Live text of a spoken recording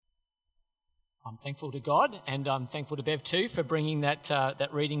I'm thankful to God, and I'm thankful to Bev too for bringing that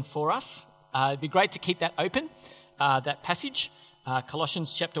reading for us. It'd be great to keep that open, that passage,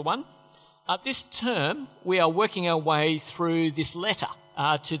 Colossians chapter 1. This term, we are working our way through this letter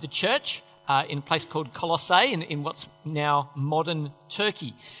to the church in a place called Colossae in what's now modern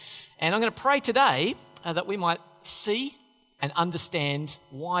Turkey. And I'm going to pray today that we might see and understand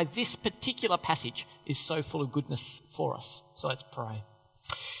why this particular passage is so full of goodness for us. So let's pray.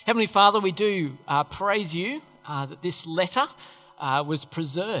 Heavenly Father, we do praise you that this letter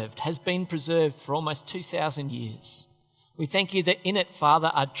has been preserved for almost 2,000 years. We thank you that in it, Father,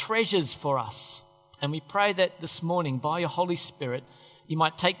 are treasures for us. And we pray that this morning, by your Holy Spirit, you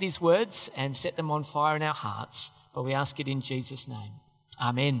might take these words and set them on fire in our hearts. But we ask it in Jesus' name.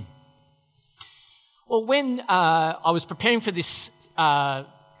 Amen. Well, when I was preparing for this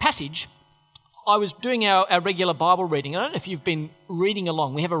passage, I was doing our regular Bible reading. I don't know if you've been reading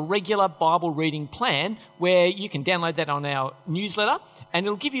along. We have a regular Bible reading plan where you can download that on our newsletter, and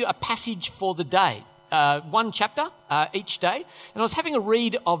it'll give you a passage for the day, one chapter each day. And I was having a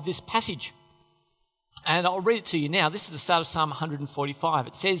read of this passage, and I'll read it to you now. This is the start of Psalm 145.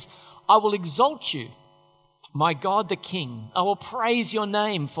 It says, "I will exalt you, my God the King. I will praise your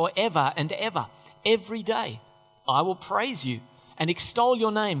name forever and ever. Every day I will praise you and extol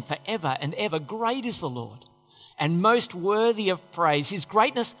your name forever and ever. Great is the Lord, and most worthy of praise. His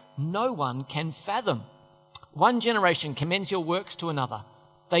greatness no one can fathom. One generation commends your works to another.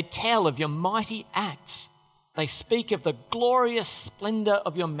 They tell of your mighty acts. They speak of the glorious splendor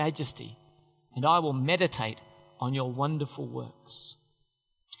of your majesty, and I will meditate on your wonderful works."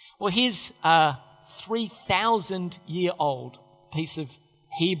 Well, here's a 3,000-year-old piece of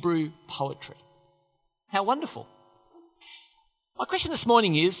Hebrew poetry. How wonderful. My question this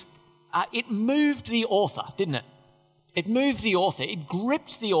morning is, it moved the author, didn't it? It moved the author. It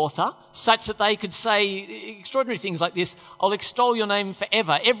gripped the author such that they could say extraordinary things like this: "I'll extol your name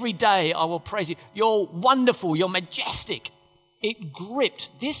forever. Every day I will praise you. You're wonderful. You're majestic." It gripped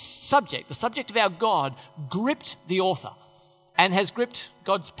this subject, the subject of our God, gripped the author and has gripped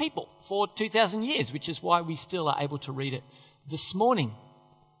God's people for 2,000 years, which is why we still are able to read it this morning.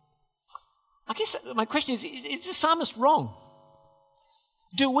 I guess my question is the psalmist wrong?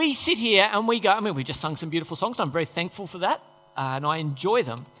 Do we sit here and we go, we just sung some beautiful songs, and I'm very thankful for that, and I enjoy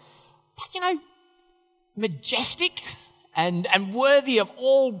them. But, majestic and worthy of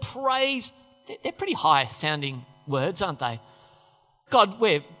all praise, they're pretty high-sounding words, aren't they? God,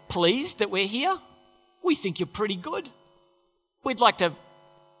 we're pleased that we're here. We think you're pretty good. We'd like to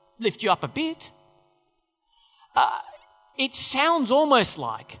lift you up a bit. It sounds almost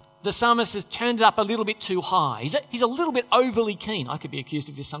like the psalmist has turned it up a little bit too high. He's a little bit overly keen. I could be accused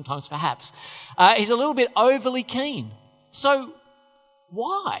of this sometimes, perhaps. He's a little bit overly keen. So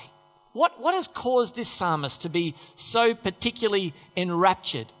why? What has caused this psalmist to be so particularly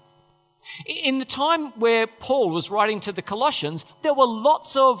enraptured? In the time where Paul was writing to the Colossians, there were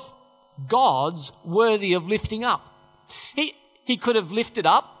lots of gods worthy of lifting up. He could have lifted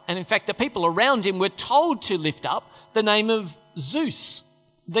up, and in fact the people around him were told to lift up the name of Zeus,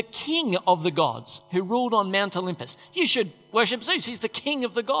 the king of the gods, who ruled on Mount Olympus. You should worship Zeus. He's the king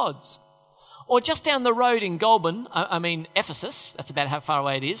of the gods. Or just down the road in Goulburn, Ephesus, that's about how far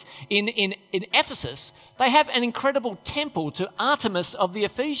away it is, in Ephesus, they have an incredible temple to Artemis of the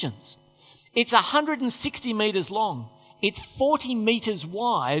Ephesians. It's 160 metres long. It's 40 metres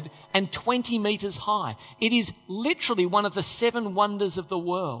wide and 20 metres high. It is literally one of the 7 wonders of the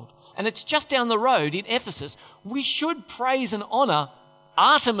world. And it's just down the road in Ephesus. We should praise and honour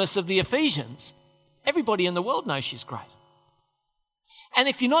Artemis of the Ephesians. Everybody in the world knows she's great. And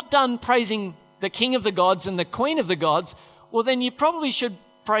if you're not done praising the king of the gods and the queen of the gods, well, then you probably should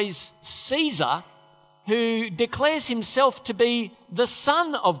praise Caesar, who declares himself to be the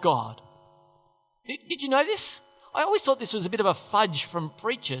Son of God. Did you know this? I always thought this was a bit of a fudge from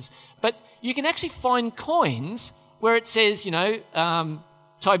preachers, but you can actually find coins where it says,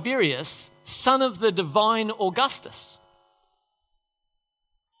 Tiberius, son of the divine Augustus.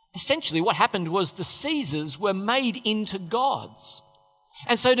 Essentially, what happened was the Caesars were made into gods.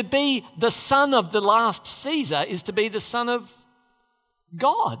 And so to be the son of the last Caesar is to be the son of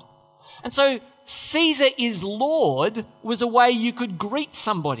God. And so Caesar is Lord was a way you could greet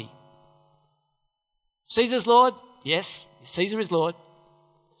somebody. Caesar's Lord? Yes, Caesar is Lord.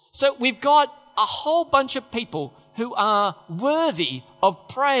 So we've got a whole bunch of people who are worthy of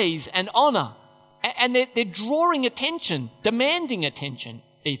praise and honour. And they're drawing attention, demanding attention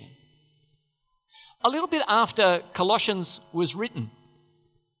even. A little bit after Colossians was written,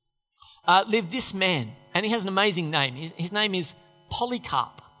 lived this man, and he has an amazing name. His name is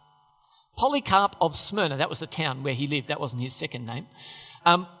Polycarp. Polycarp of Smyrna. That was the town where he lived. That wasn't his second name.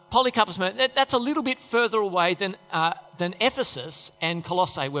 Polycarp of Smyrna, that's a little bit further away than Ephesus and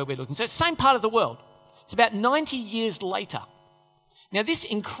Colossae where we're looking. So it's the same part of the world. It's about 90 years later. Now, this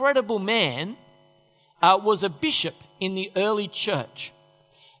incredible man was a bishop in the early church.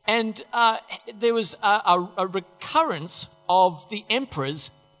 And there was a recurrence of the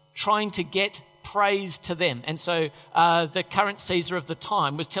emperors trying to get praise to them. And so the current Caesar of the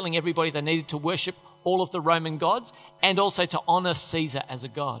time was telling everybody they needed to worship all of the Roman gods and also to honour Caesar as a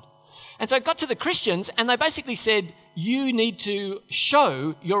god. And so it got to the Christians and they basically said, you need to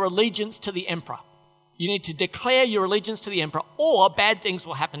show your allegiance to the emperor. You need to declare your allegiance to the emperor or bad things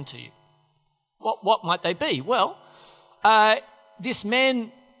will happen to you. What might they be? Well, this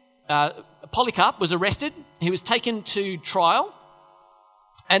man, Polycarp, was arrested. He was taken to trial.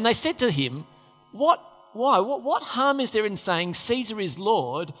 And they said to him, What harm is there in saying Caesar is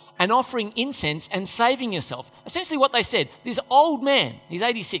Lord and offering incense and saving yourself? Essentially what they said, this old man, he's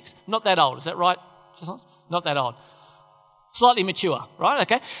 86, not that old, is that right? Not that old. Slightly mature, right?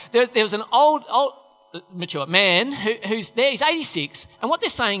 Okay. There was an old mature man who's there, he's 86, and what they're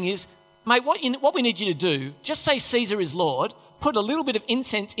saying is, mate, what we need you to do, just say Caesar is Lord, put a little bit of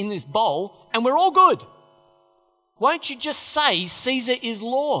incense in this bowl, and we're all good. Won't you just say Caesar is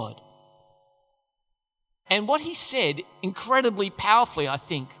Lord? And what he said, incredibly powerfully, I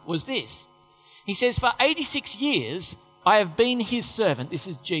think, was this. He says, for 86 years, I have been his servant. This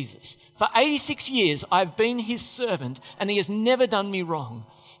is Jesus. For 86 years, I have been his servant, and he has never done me wrong.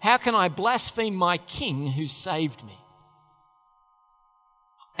 How can I blaspheme my king who saved me?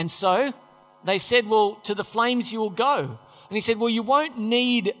 And so they said, well, to the flames you will go. And he said, well, you won't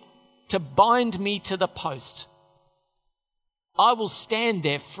need to bind me to the post. I will stand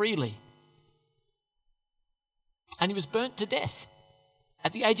there freely. And he was burnt to death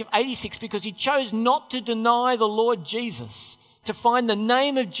at the age of 86 because he chose not to deny the Lord Jesus, to find the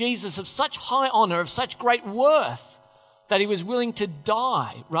name of Jesus of such high honour, of such great worth, that he was willing to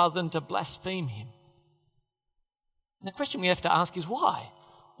die rather than to blaspheme him. And the question we have to ask is why?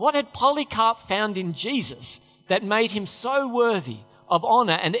 What had Polycarp found in Jesus that made him so worthy of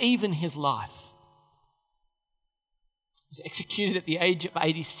honour and even his life? He was executed at the age of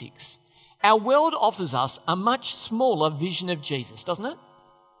 86. Our world offers us a much smaller vision of Jesus, doesn't it?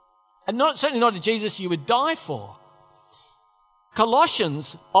 And certainly not a Jesus you would die for.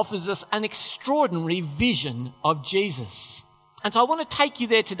 Colossians offers us an extraordinary vision of Jesus. And so I want to take you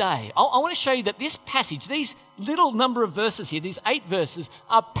there today. I want to show you that this passage, these little number of verses here, these 8 verses,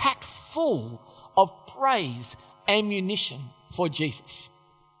 are packed full of praise, ammunition for Jesus.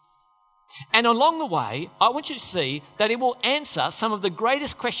 And along the way, I want you to see that it will answer some of the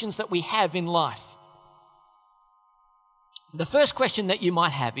greatest questions that we have in life. The first question that you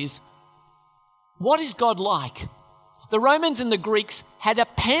might have is, what is God like? The Romans and the Greeks had a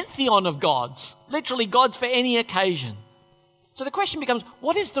pantheon of gods, literally gods for any occasion. So the question becomes,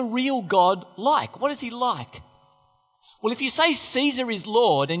 what is the real God like? What is he like? Well, if you say Caesar is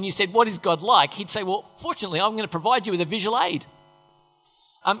Lord and you said, what is God like? He'd say, well, fortunately, I'm going to provide you with a visual aid.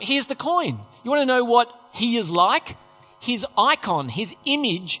 Here's the coin. You want to know what he is like? His icon, his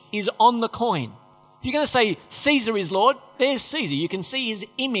image is on the coin. If you're going to say Caesar is Lord, there's Caesar. You can see his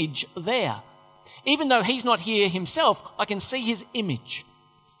image there. Even though he's not here himself, I can see his image.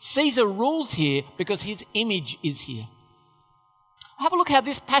 Caesar rules here because his image is here. Have a look how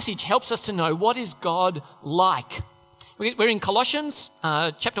this passage helps us to know what is God like. We're in Colossians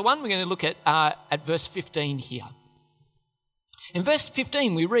chapter 1. We're going to look at verse 15 here. In verse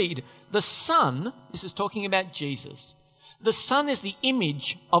 15 we read, the Son, this is talking about Jesus, the Son is the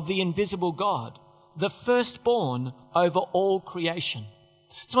image of the invisible God, the firstborn over all creation.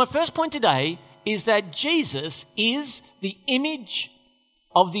 So my first point today is that Jesus is the image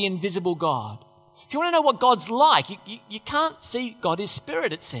of the invisible God. If you want to know what God's like, you can't see God is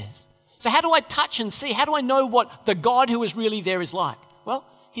spirit, it says. So how do I touch and see? How do I know what the God who is really there is like? Well,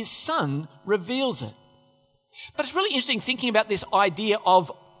 his Son reveals it. But it's really interesting thinking about this idea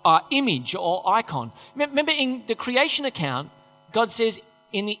of image or icon. Remember in the creation account, God says,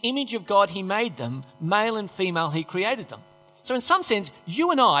 in the image of God he made them, male and female he created them. So in some sense,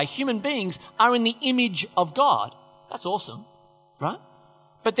 you and I, human beings, are in the image of God. That's awesome, right?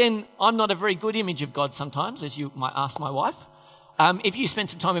 But then I'm not a very good image of God sometimes, as you might ask my wife. If you spend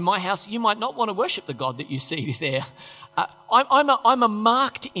some time in my house, you might not want to worship the God that you see there. I'm a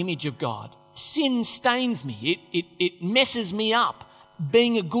marked image of God. Sin stains me. It messes me up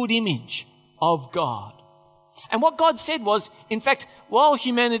being a good image of God. And what God said was, in fact, while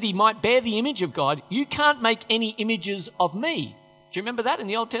humanity might bear the image of God, you can't make any images of me. Do you remember that in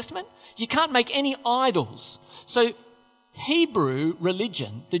the Old Testament? You can't make any idols. So Hebrew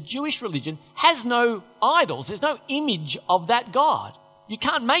religion, the Jewish religion, has no idols. There's no image of that God. You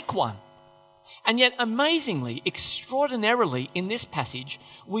can't make one. And yet, amazingly, extraordinarily, in this passage,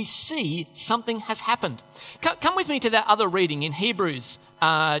 we see something has happened. Come with me to that other reading in Hebrews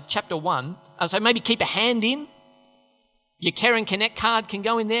chapter 1. So maybe keep a hand in. Your Care and Connect card can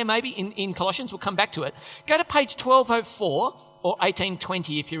go in there maybe in Colossians. We'll come back to it. Go to page 1204 or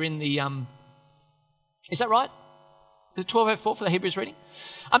 1820 if you're in the... Is that right? Is it 1204 for the Hebrews reading?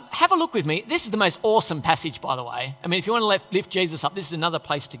 Have a look with me. This is the most awesome passage, by the way. I mean, if you want to lift Jesus up, this is another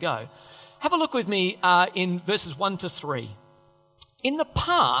place to go. Have a look with me in verses 1 to 3. In the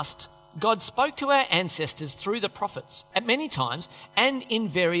past, God spoke to our ancestors through the prophets at many times and in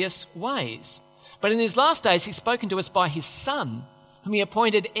various ways. But in these last days, he's spoken to us by his Son, whom he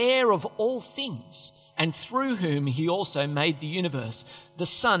appointed heir of all things, and through whom he also made the universe. The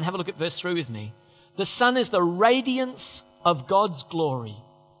Son, have a look at verse 3 with me. The Son is the radiance of God's glory,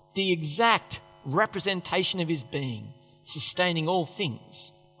 the exact representation of his being, sustaining all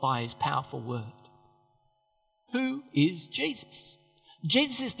things by his powerful word. Who is Jesus?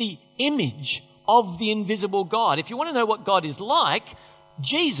 Jesus is the image of the invisible God. If you want to know what God is like,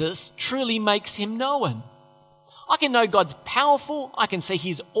 Jesus truly makes him known. I can know God's powerful, I can see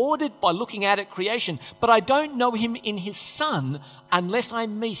he's ordered by looking at creation, but I don't know him in his Son unless I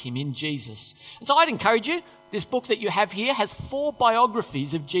meet him in Jesus. And so I'd encourage you, this book that you have here has 4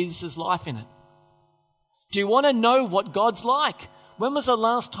 biographies of Jesus' life in it. Do you want to know what God's like? When was the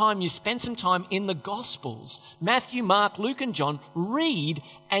last time you spent some time in the Gospels? Matthew, Mark, Luke and John. Read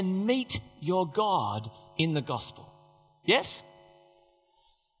and meet your God in the Gospel. Yes?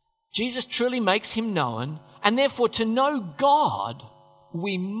 Jesus truly makes him known, and therefore to know God,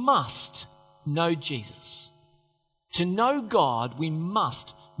 we must know Jesus. To know God, we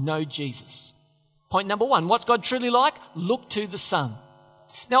must know Jesus. Point number 1, what's God truly like? Look to the Son.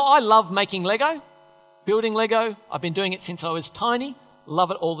 Now, I love making Lego. Building Lego, I've been doing it since I was tiny, love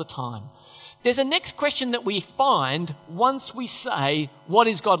it all the time. There's a next question that we find once we say, what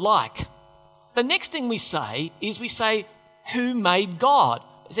is God like? The next thing we say is who made God?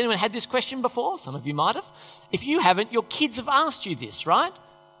 Has anyone had this question before? Some of you might have. If you haven't, your kids have asked you this, right?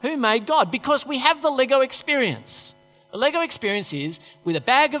 Who made God? Because we have the Lego experience. The Lego experience is, with a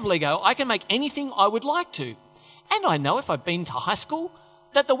bag of Lego, I can make anything I would like to. And I know if I've been to high school,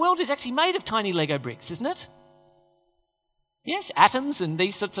 that the world is actually made of tiny Lego bricks, isn't it? Yes, atoms and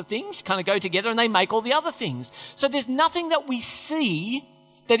these sorts of things kind of go together and they make all the other things. So there's nothing that we see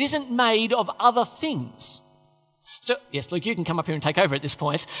that isn't made of other things. So, yes, Luke, you can come up here and take over at this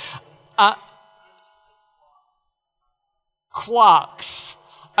point. Quarks.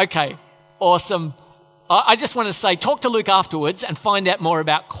 Okay, awesome. I just want to say, talk to Luke afterwards and find out more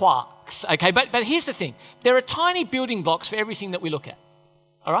about quarks. Okay, but here's the thing. There are tiny building blocks for everything that we look at.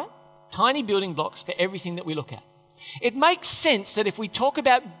 All right? Tiny building blocks for everything that we look at. It makes sense that if we talk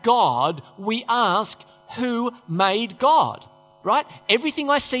about God, we ask, who made God? Right? Everything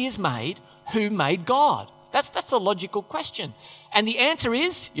I see is made. Who made God? That's the logical question. And the answer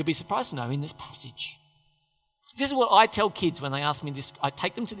is, you'll be surprised to know, in this passage. This is what I tell kids when they ask me this. I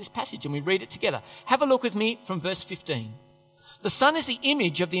take them to this passage and we read it together. Have a look with me from verse 15. The Son is the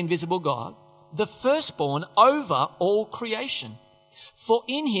image of the invisible God, the firstborn over all creation. For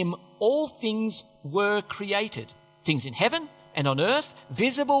in him all things were created, things in heaven and on earth,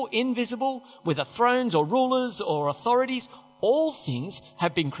 visible, invisible, whether thrones or rulers or authorities, all things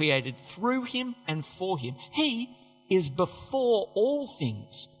have been created through him and for him. He is before all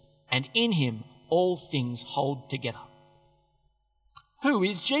things, and in him all things hold together. Who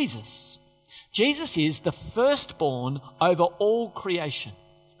is Jesus? Jesus is the firstborn over all creation.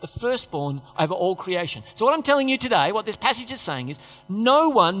 The firstborn over all creation. So what I'm telling you today, what this passage is saying is, no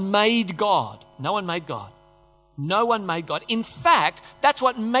one made God. No one made God. No one made God. In fact, that's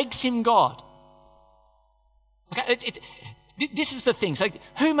what makes him God. Okay, this is the thing. So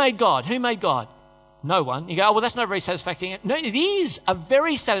who made God? Who made God? No one. You go, oh, well, that's not a very satisfactory answer. No, it is a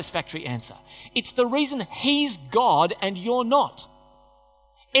very satisfactory answer. It's the reason he's God and you're not.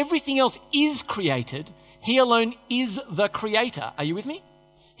 Everything else is created. He alone is the creator. Are you with me?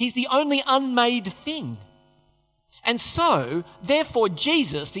 He's the only unmade thing. And so, therefore,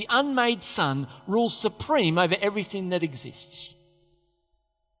 Jesus, the unmade Son, rules supreme over everything that exists.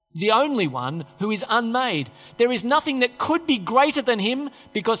 The only one who is unmade. There is nothing that could be greater than him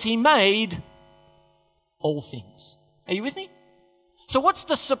because he made all things. Are you with me? So what's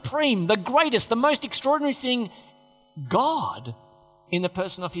the supreme, the greatest, the most extraordinary thing? God, in the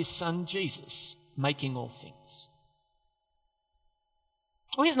person of his Son Jesus, making all things.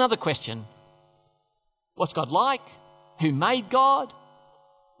 Well, here's another question. What's God like? Who made God?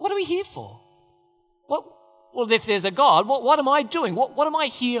 What are we here for? Well, if there's a God, what am I doing? What am I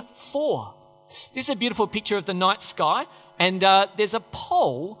here for? This is a beautiful picture of the night sky, and there's a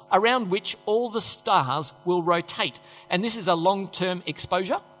pole around which all the stars will rotate. And this is a long-term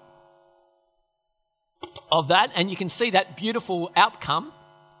exposure of that, and you can see that beautiful outcome.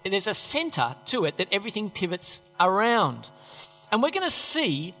 There's a center to it that everything pivots around. And we're going to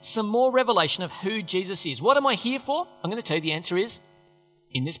see some more revelation of who Jesus is. What am I here for? I'm going to tell you the answer is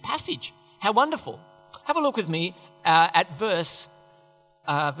in this passage. How wonderful. Have a look with me at verse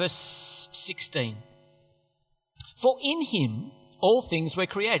 16. For in him all things were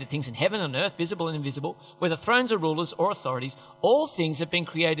created, things in heaven and earth, visible and invisible, whether thrones or rulers or authorities, all things have been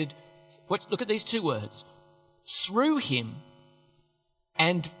created. Look at these two words. Through him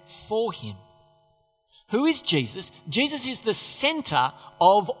and for him. Who is Jesus? Jesus is the center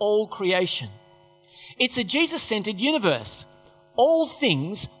of all creation. It's a Jesus-centered universe. All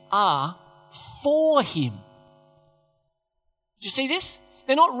things are for him. Do you see this?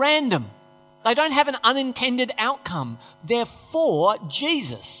 They're not random. They don't have an unintended outcome. They're for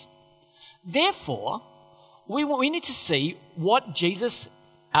Jesus. Therefore, we need to see what Jesus,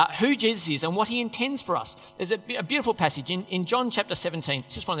 who Jesus is and what he intends for us. There's a beautiful passage in John chapter 17.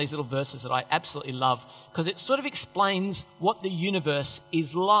 It's just one of these little verses that I absolutely love because it sort of explains what the universe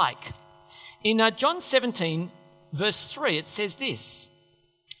is like. In John 17, verse 3, it says this.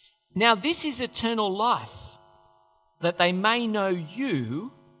 Now this is eternal life, that they may know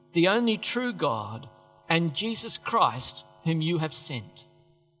you, the only true God, and Jesus Christ, whom you have sent.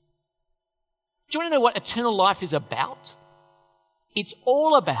 Do you want to know what eternal life is about? It's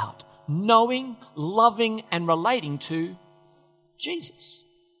all about knowing, loving, and relating to Jesus.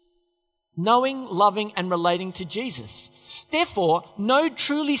 Knowing, loving, and relating to Jesus. Therefore, no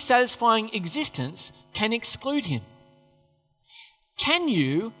truly satisfying existence can exclude him. Can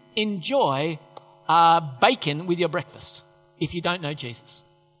you enjoy bacon with your breakfast if you don't know Jesus?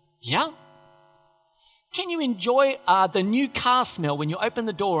 Yeah. Can you enjoy the new car smell when you open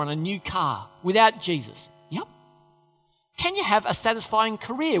the door on a new car without Jesus? Yep. Can you have a satisfying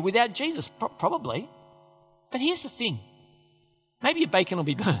career without Jesus? Probably. But here's the thing. Maybe your bacon will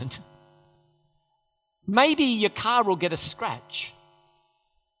be burnt. Maybe your car will get a scratch.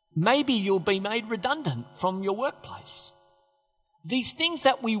 Maybe you'll be made redundant from your workplace. These things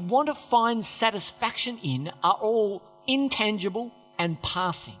that we want to find satisfaction in are all intangible and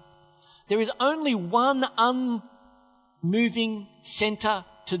passing. There is only one unmoving center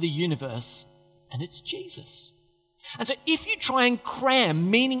to the universe, and it's Jesus. And so if you try and cram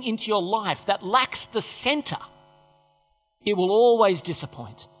meaning into your life that lacks the center, it will always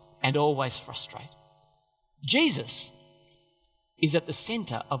disappoint and always frustrate. Jesus is at the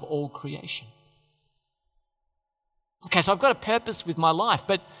center of all creation. Okay, so I've got a purpose with my life,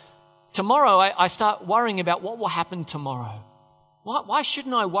 but tomorrow I start worrying about what will happen tomorrow. Why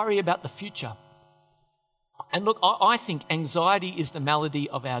shouldn't I worry about the future? And look, I think anxiety is the malady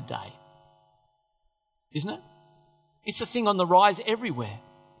of our day. Isn't it? It's the thing on the rise everywhere.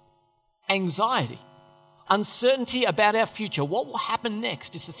 Anxiety, uncertainty about our future, what will happen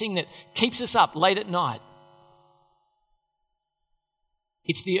next is the thing that keeps us up late at night.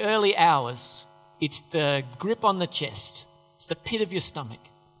 It's the early hours. It's the grip on the chest. It's the pit of your stomach.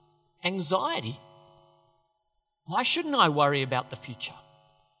 Anxiety. Why shouldn't I worry about the future?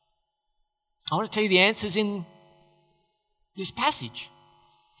 I want to tell you the answers in this passage.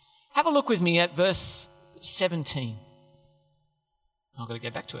 Have a look with me at verse 17. I've got to go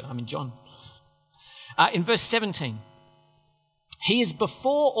back to it. I'm in John. In verse 17, he is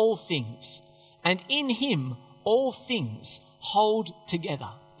before all things, and in him all things hold together.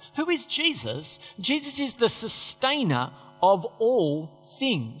 Who is Jesus? Jesus is the sustainer of all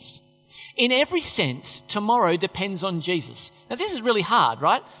things. In every sense, tomorrow depends on Jesus. Now, this is really hard,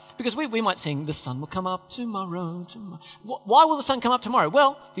 right? Because we might sing, the sun will come up tomorrow. Why will the sun come up tomorrow?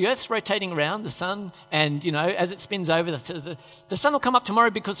 Well, the earth's rotating around the sun, and, as it spins over, the sun will come up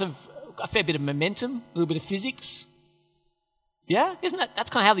tomorrow because of a fair bit of momentum, a little bit of physics. Yeah? That's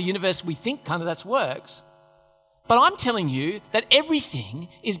kind of how the universe, we think, that works. But I'm telling you that everything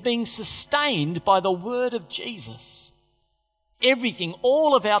is being sustained by the word of Jesus. Everything,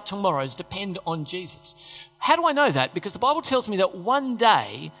 all of our tomorrows depend on Jesus. How do I know that? Because the Bible tells me that one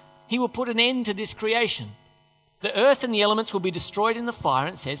day he will put an end to this creation. The earth and the elements will be destroyed in the fire,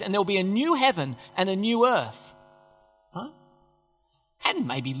 it says, and there will be a new heaven and a new earth. Right? And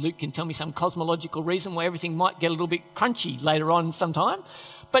maybe Luke can tell me some cosmological reason why everything might get a little bit crunchy later on sometime.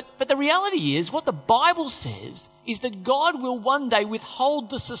 But the reality is, what the Bible says is that God will one day withhold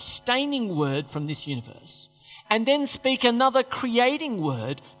the sustaining word from this universe and then speak another creating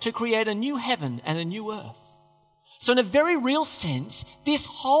word to create a new heaven and a new earth. So in a very real sense, this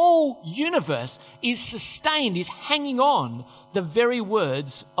whole universe is sustained, is hanging on the very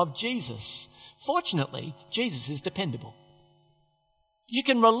words of Jesus. Fortunately, Jesus is dependable. You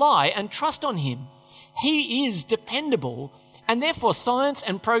can rely and trust on him. He is dependable, and therefore science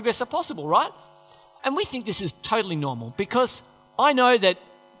and progress are possible, right? And we think this is totally normal because I know that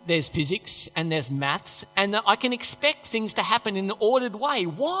there's physics and there's maths and that I can expect things to happen in an ordered way.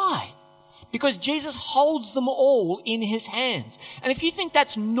 Why? Because Jesus holds them all in his hands. And if you think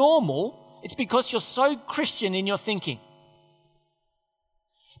that's normal, it's because you're so Christian in your thinking.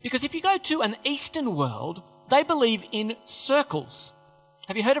 Because if you go to an Eastern world, they believe in circles.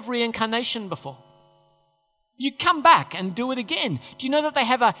 Have you heard of reincarnation before? You come back and do it again. Do you know that they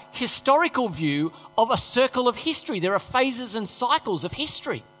have a historical view of a circle of history? There are phases and cycles of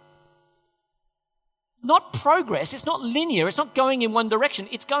history. Not progress, it's not linear, it's not going in one direction,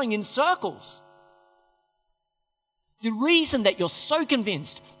 it's going in circles. The reason that you're so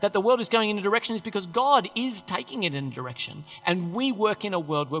convinced that the world is going in a direction is because God is taking it in a direction, and we work in a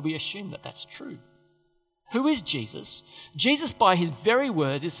world where we assume that that's true. Who is Jesus? Jesus, by his very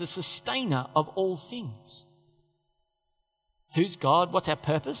word, is the sustainer of all things. Who's God? What's our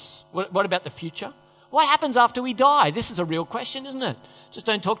purpose? What about the future? What happens after we die? This is a real question, isn't it? Just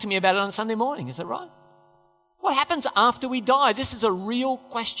don't talk to me about it on Sunday morning, is that right? What happens after we die? This is a real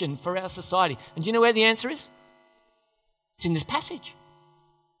question for our society. And do you know where the answer is? It's in this passage.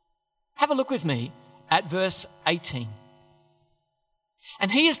 Have a look with me at verse 18.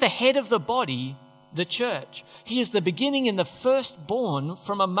 And he is the head of the body, the church. He is the beginning and the firstborn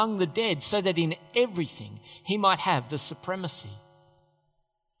from among the dead, so that in everything he might have the supremacy.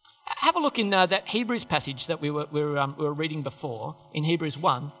 Have a look in that Hebrews passage that we were reading before, in Hebrews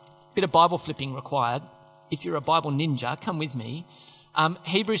 1. Bit of Bible flipping required. If you're a Bible ninja, come with me.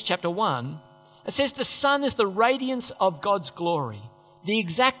 Hebrews chapter 1. It says, the Son is the radiance of God's glory, the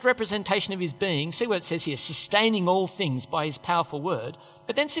exact representation of his being. See what it says here, sustaining all things by his powerful word.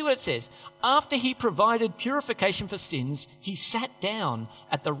 But then see what it says. After he provided purification for sins, he sat down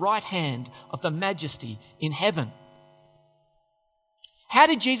at the right hand of the majesty in heaven. How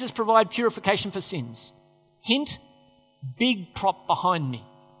did Jesus provide purification for sins? Hint, big prop behind me.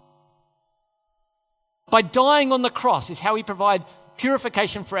 By dying on the cross is how he provided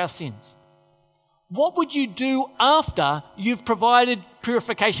purification for our sins. What would you do after you've provided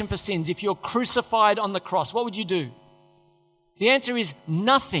purification for sins? If you're crucified on the cross, what would you do? The answer is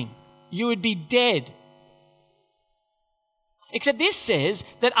nothing. You would be dead. Except this says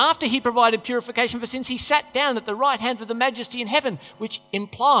that after he provided purification for sins, he sat down at the right hand of the majesty in heaven, which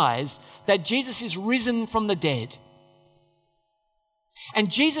implies that Jesus is risen from the dead.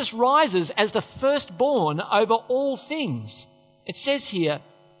 And Jesus rises as the firstborn over all things. It says here,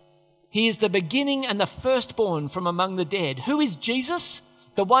 he is the beginning and the firstborn from among the dead. Who is Jesus?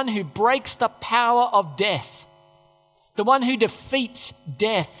 The one who breaks the power of death. The one who defeats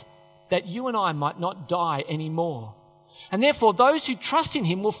death, that you and I might not die anymore. And therefore, those who trust in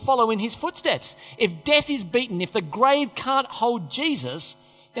him will follow in his footsteps. If death is beaten, if the grave can't hold Jesus,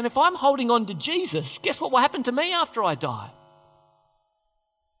 then if I'm holding on to Jesus, guess what will happen to me after I die?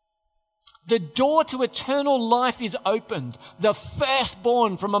 The door to eternal life is opened. The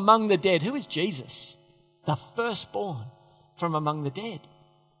firstborn from among the dead. Who is Jesus? The firstborn from among the dead.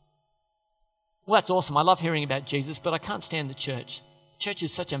 Well, that's awesome. I love hearing about Jesus, but I can't stand the church. Church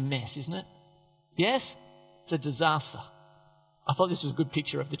is such a mess, isn't it? Yes? It's a disaster. I thought this was a good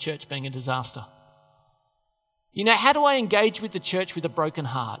picture of the church being a disaster. You know, how do I engage with the church with a broken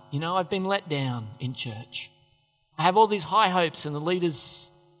heart? You know, I've been let down in church. I have all these high hopes and the leaders,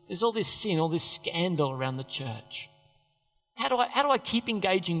 there's all this sin, all this scandal around the church. How do I keep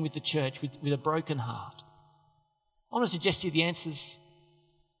engaging with the church with a broken heart? I want to suggest to you the answers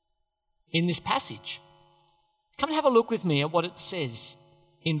in this passage. Come and have a look with me at what it says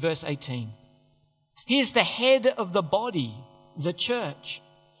in verse 18. He is the head of the body, the church.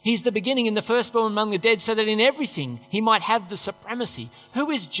 He's the beginning and the firstborn among the dead, so that in everything he might have the supremacy.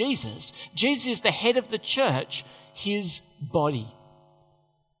 Who is Jesus? Jesus is the head of the church, his body.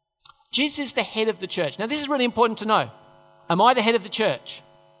 Jesus is the head of the church. Now, this is really important to know. Am I the head of the church?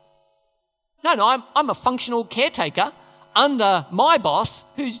 No, I'm a functional caretaker under my boss,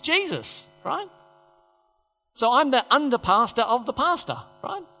 who's Jesus, right? So I'm the under-pastor of the pastor,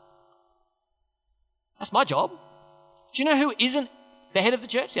 right? That's my job. Do you know who isn't the head of the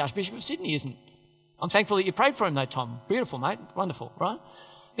church? The Archbishop of Sydney isn't. I'm thankful that you prayed for him though, Tom. Beautiful, mate. Wonderful, right?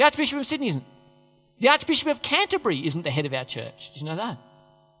 The Archbishop of Sydney isn't. The Archbishop of Canterbury isn't the head of our church. Did you know that?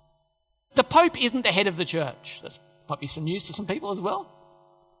 The Pope isn't the head of the church. That might be some news to some people as well.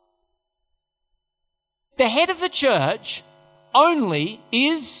 The head of the church only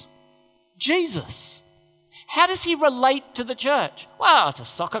is Jesus. How does he relate to the church? Well, it's a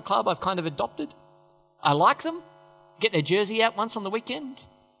soccer club I've kind of adopted. I like them. Get their jersey out once on the weekend.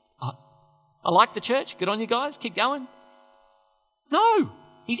 I like the church. Good on you guys. Keep going. No,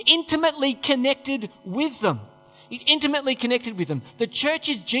 he's intimately connected with them. He's intimately connected with them. The church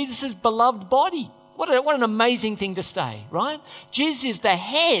is Jesus' beloved body. What an amazing thing to say, right? Jesus is the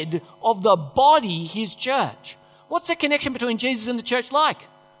head of the body, his church. What's the connection between Jesus and the church like?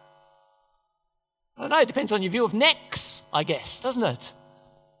 I don't know, it depends on your view of necks, I guess, doesn't it?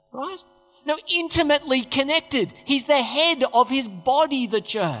 Right? No, intimately connected. He's the head of his body, the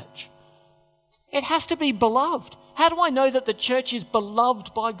church. It has to be beloved. How do I know that the church is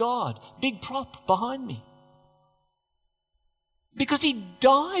beloved by God? Big prop behind me. Because he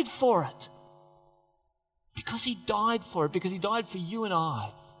died for it. Because he died for it. Because he died for you and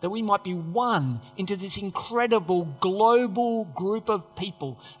I. That we might be one into this incredible global group of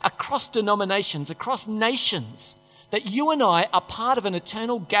people across denominations, across nations. That you and I are part of an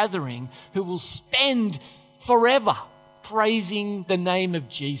eternal gathering who will spend forever praising the name of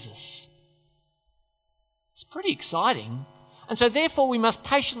Jesus. It's pretty exciting. And so therefore we must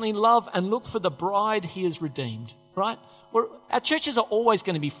patiently love and look for the bride he has redeemed, right? Our churches are always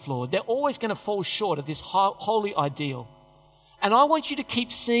going to be flawed. They're always going to fall short of this holy ideal. And I want you to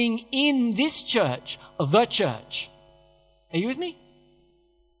keep seeing in this church, the church. Are you with me?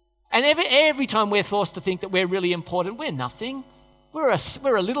 And every time we're forced to think that we're really important, we're nothing. We're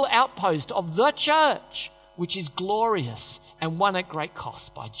a little outpost of the church, which is glorious and won at great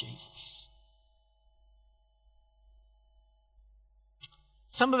cost by Jesus.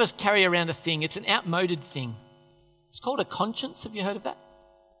 Some of us carry around a thing. It's an outmoded thing. It's called a conscience. Have you heard of that?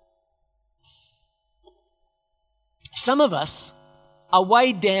 Some of us are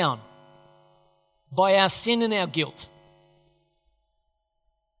weighed down by our sin and our guilt.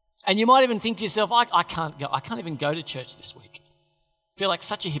 And you might even think to yourself, I can't go. I can't even go to church this week. I feel like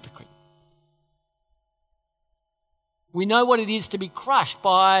such a hypocrite. We know what it is to be crushed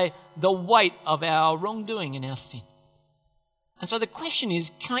by the weight of our wrongdoing and our sin. And so the question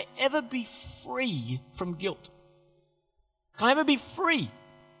is, can I ever be free from guilt? Can I ever be free?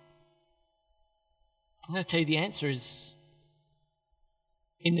 I'm going to tell you the answer is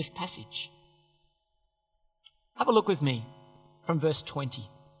in this passage. Have a look with me from verse 20.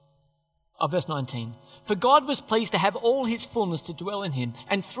 Verse 19. For God was pleased to have all his fullness to dwell in him,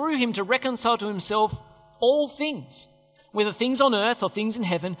 and through him to reconcile to himself all things, whether things on earth or things in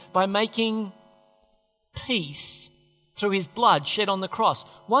heaven, by making peace through his blood shed on the cross.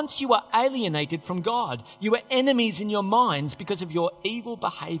 Once you were alienated from God. You were enemies in your minds because of your evil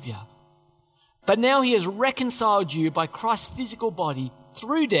behavior. But now he has reconciled you by Christ's physical body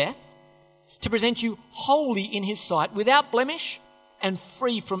through death to present you holy in his sight, without blemish and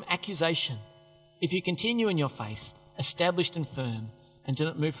free from accusation, if you continue in your faith, established and firm, and do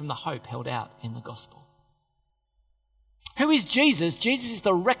not move from the hope held out in the gospel. Who is Jesus? Jesus is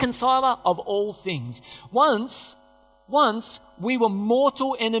the reconciler of all things. Once we were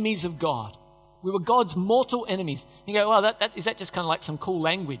mortal enemies of God. We were God's mortal enemies. You go, well, is that just kind of like some cool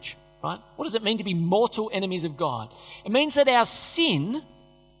language, right? What does it mean to be mortal enemies of God? It means that our sin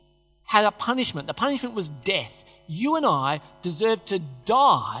had a punishment. The punishment was death. You and I deserve to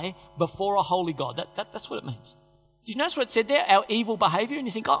die before a holy God. That's what it means. Do you notice what it said there? Our evil behavior. And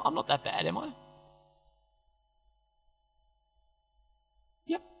you think, I'm not that bad, am I?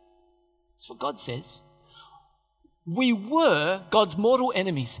 Yep. That's what God says. We were God's mortal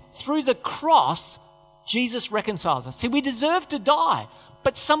enemies. Through the cross, Jesus reconciles us. See, we deserve to die,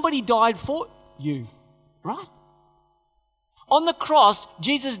 but somebody died for you, right? On the cross,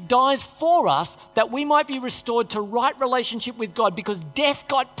 Jesus dies for us that we might be restored to right relationship with God, because death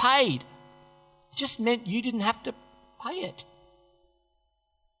got paid. It just meant you didn't have to pay it.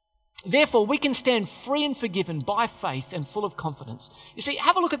 Therefore, we can stand free and forgiven by faith and full of confidence. You see,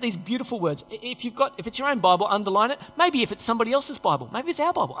 have a look at these beautiful words. If it's your own Bible, underline it. Maybe if it's somebody else's Bible, maybe it's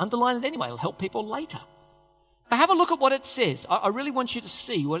our Bible, underline it anyway. It'll help people later. But have a look at what it says. I really want you to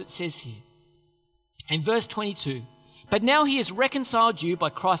see what it says here. In verse 22, but now he has reconciled you by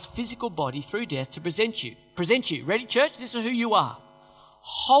Christ's physical body through death to present you. Ready, church? This is who you are.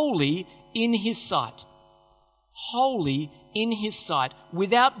 Holy in his sight. Holy in his sight,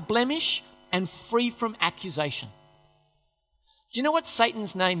 without blemish and free from accusation. Do you know what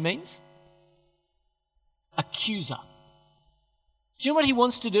Satan's name means? Accuser. Do you know what he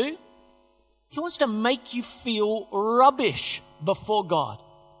wants to do? He wants to make you feel rubbish before God.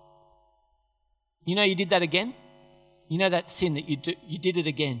 You know you did that again? You know that sin that you did it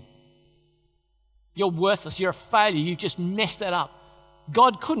again. You're worthless. You're a failure. You've just messed that up.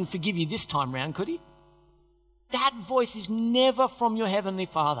 God couldn't forgive you this time round, could he? That voice is never from your Heavenly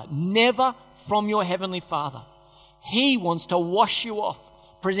Father. Never from your Heavenly Father. He wants to wash you off,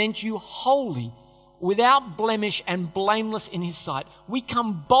 present you holy, without blemish and blameless in his sight. We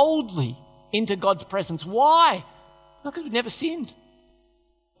come boldly into God's presence. Why? Not because we've never sinned,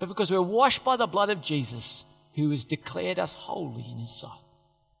 but because we're washed by the blood of Jesus, who has declared us holy in his sight.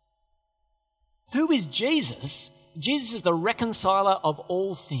 Who is Jesus? Jesus is the reconciler of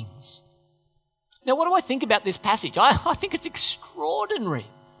all things. Now, what do I think about this passage? I think it's extraordinary.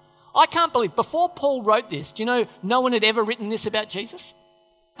 I can't believe, before Paul wrote this, do you know no one had ever written this about Jesus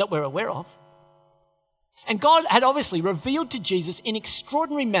that we're aware of? And God had obviously revealed to Jesus in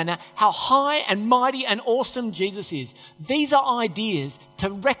extraordinary manner how high and mighty and awesome Jesus is. These are ideas to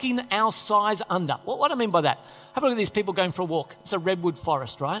reckon our size under. What do I mean by that? Have a look at these people going for a walk. It's a redwood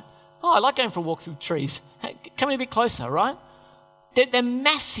forest, right? Oh, I like going for a walk through trees. Hey, come in a bit closer, right? They're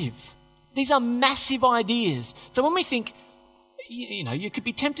massive. These are massive ideas. So when we think, you know, you could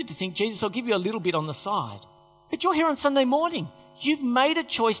be tempted to think, Jesus, I'll give you a little bit on the side. But you're here on Sunday morning. You've made a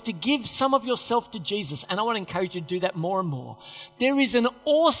choice to give some of yourself to Jesus, and I want to encourage you to do that more and more. There is an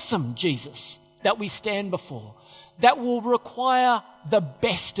awesome Jesus that we stand before that will require the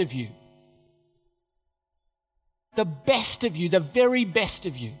best of you. The best of you, the very best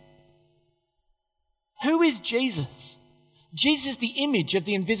of you. Who is Jesus? Jesus is the image of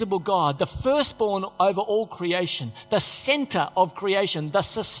the invisible God, the firstborn over all creation, the center of creation, the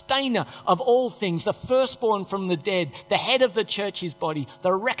sustainer of all things, the firstborn from the dead, the head of the church, his body,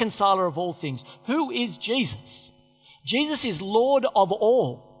 the reconciler of all things. Who is Jesus? Jesus is Lord of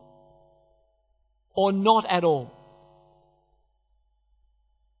all, or not at all.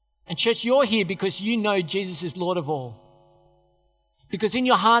 And church, you're here because you know Jesus is Lord of all. Because in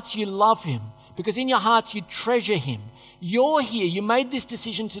your hearts you love him. Because in your hearts you treasure him. You're here. You made this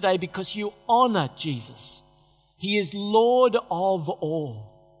decision today because you honor Jesus. He is Lord of all.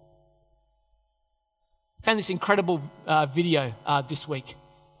 I found this incredible video this week,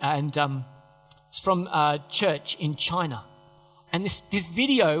 and it's from a church in China. And this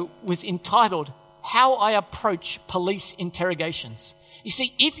video was entitled, How I Approach Police Interrogations. You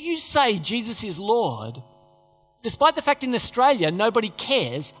see, if you say Jesus is Lord, despite the fact in Australia nobody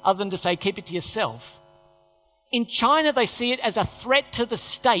cares other than to say keep it to yourself, in China, they see it as a threat to the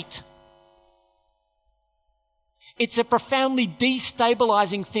state. It's a profoundly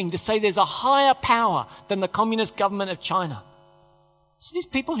destabilizing thing to say there's a higher power than the communist government of China. So these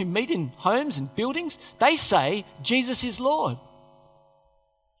people who meet in homes and buildings, they say Jesus is Lord.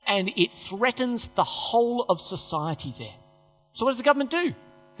 And it threatens the whole of society there. So what does the government do?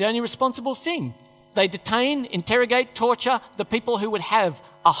 The only responsible thing. They detain, interrogate, torture the people who would have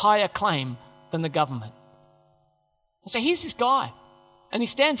a higher claim than the government. So here's this guy, and he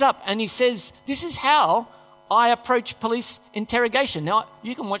stands up and he says, this is how I approach police interrogation. Now,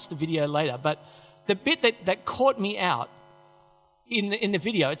 you can watch the video later, but the bit that caught me out in the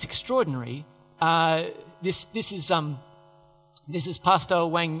video, it's extraordinary. This is Pastor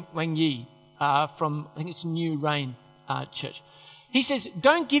Wang Yi from, I think it's New Rain Church. He says,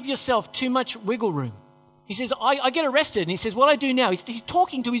 don't give yourself too much wiggle room. He says, I get arrested. And he says, what I do now, he's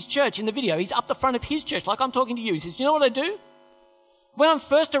talking to his church in the video. He's up the front of his church like I'm talking to you. He says, do you know what I do? When I'm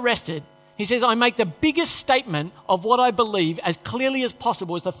first arrested, he says, I make the biggest statement of what I believe as clearly as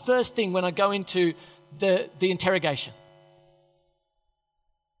possible as the first thing when I go into the interrogation.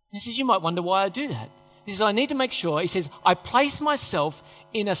 He says, you might wonder why I do that. He says, I need to make sure, he says, I place myself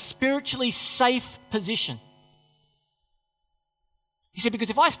in a spiritually safe position. He said, because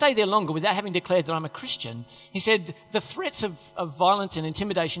if I stay there longer without having declared that I'm a Christian, he said, the threats of violence and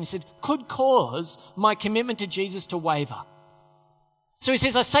intimidation, he said, could cause my commitment to Jesus to waver. So he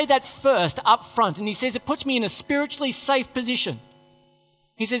says, I say that first up front, and he says, it puts me in a spiritually safe position.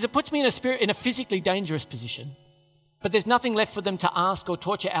 He says, it puts me in a physically dangerous position, but there's nothing left for them to ask or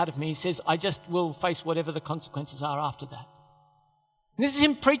torture out of me. He says, I just will face whatever the consequences are after that. This is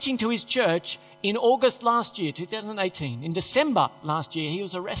him preaching to his church in August last year, 2018. In December last year, he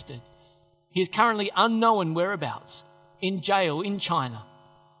was arrested. He is currently unknown whereabouts, in jail in China,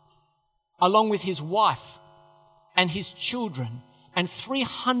 along with his wife and his children and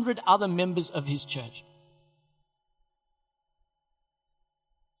 300 other members of his church.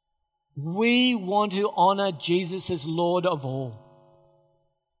 We want to honor Jesus as Lord of all.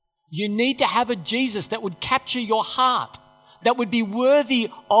 You need to have a Jesus that would capture your heart, that would be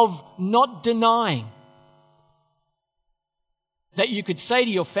worthy of not denying. That you could say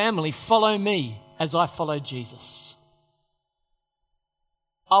to your family, follow me as I follow Jesus.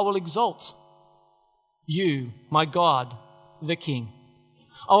 I will exalt you, my God, the King.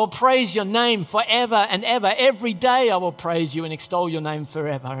 I will praise your name forever and ever. Every day I will praise you and extol your name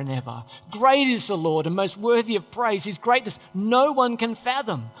forever and ever. Great is the Lord and most worthy of praise. His greatness no one can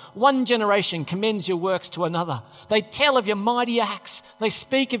fathom. One generation commends your works to another. They tell of your mighty acts. They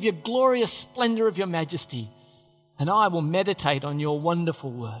speak of your glorious splendor of your majesty. And I will meditate on your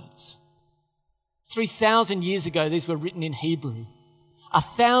wonderful words. 3,000 years ago, these were written in Hebrew.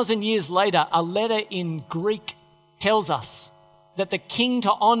 1,000 years later, a letter in Greek tells us that the King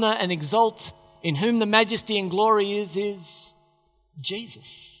to honor and exalt, in whom the majesty and glory is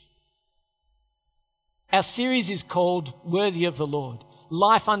Jesus. Our series is called Worthy of the Lord,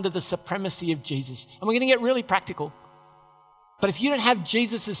 Life Under the Supremacy of Jesus. And we're going to get really practical. But if you don't have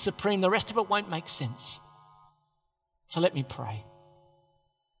Jesus as supreme, the rest of it won't make sense. So let me pray.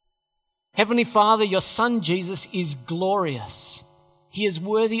 Heavenly Father, your Son Jesus is glorious. He is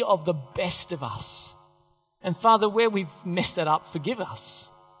worthy of the best of us. And Father, where we've messed it up, forgive us.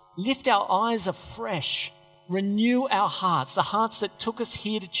 Lift our eyes afresh. Renew our hearts, the hearts that took us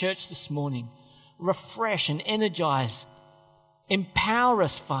here to church this morning. Refresh and energize. Empower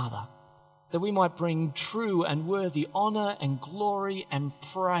us, Father, that we might bring true and worthy honor and glory and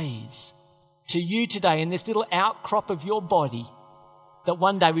praise to you today in this little outcrop of your body, that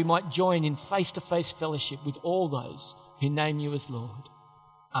one day we might join in face-to-face fellowship with all those who name you as Lord.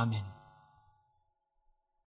 Amen.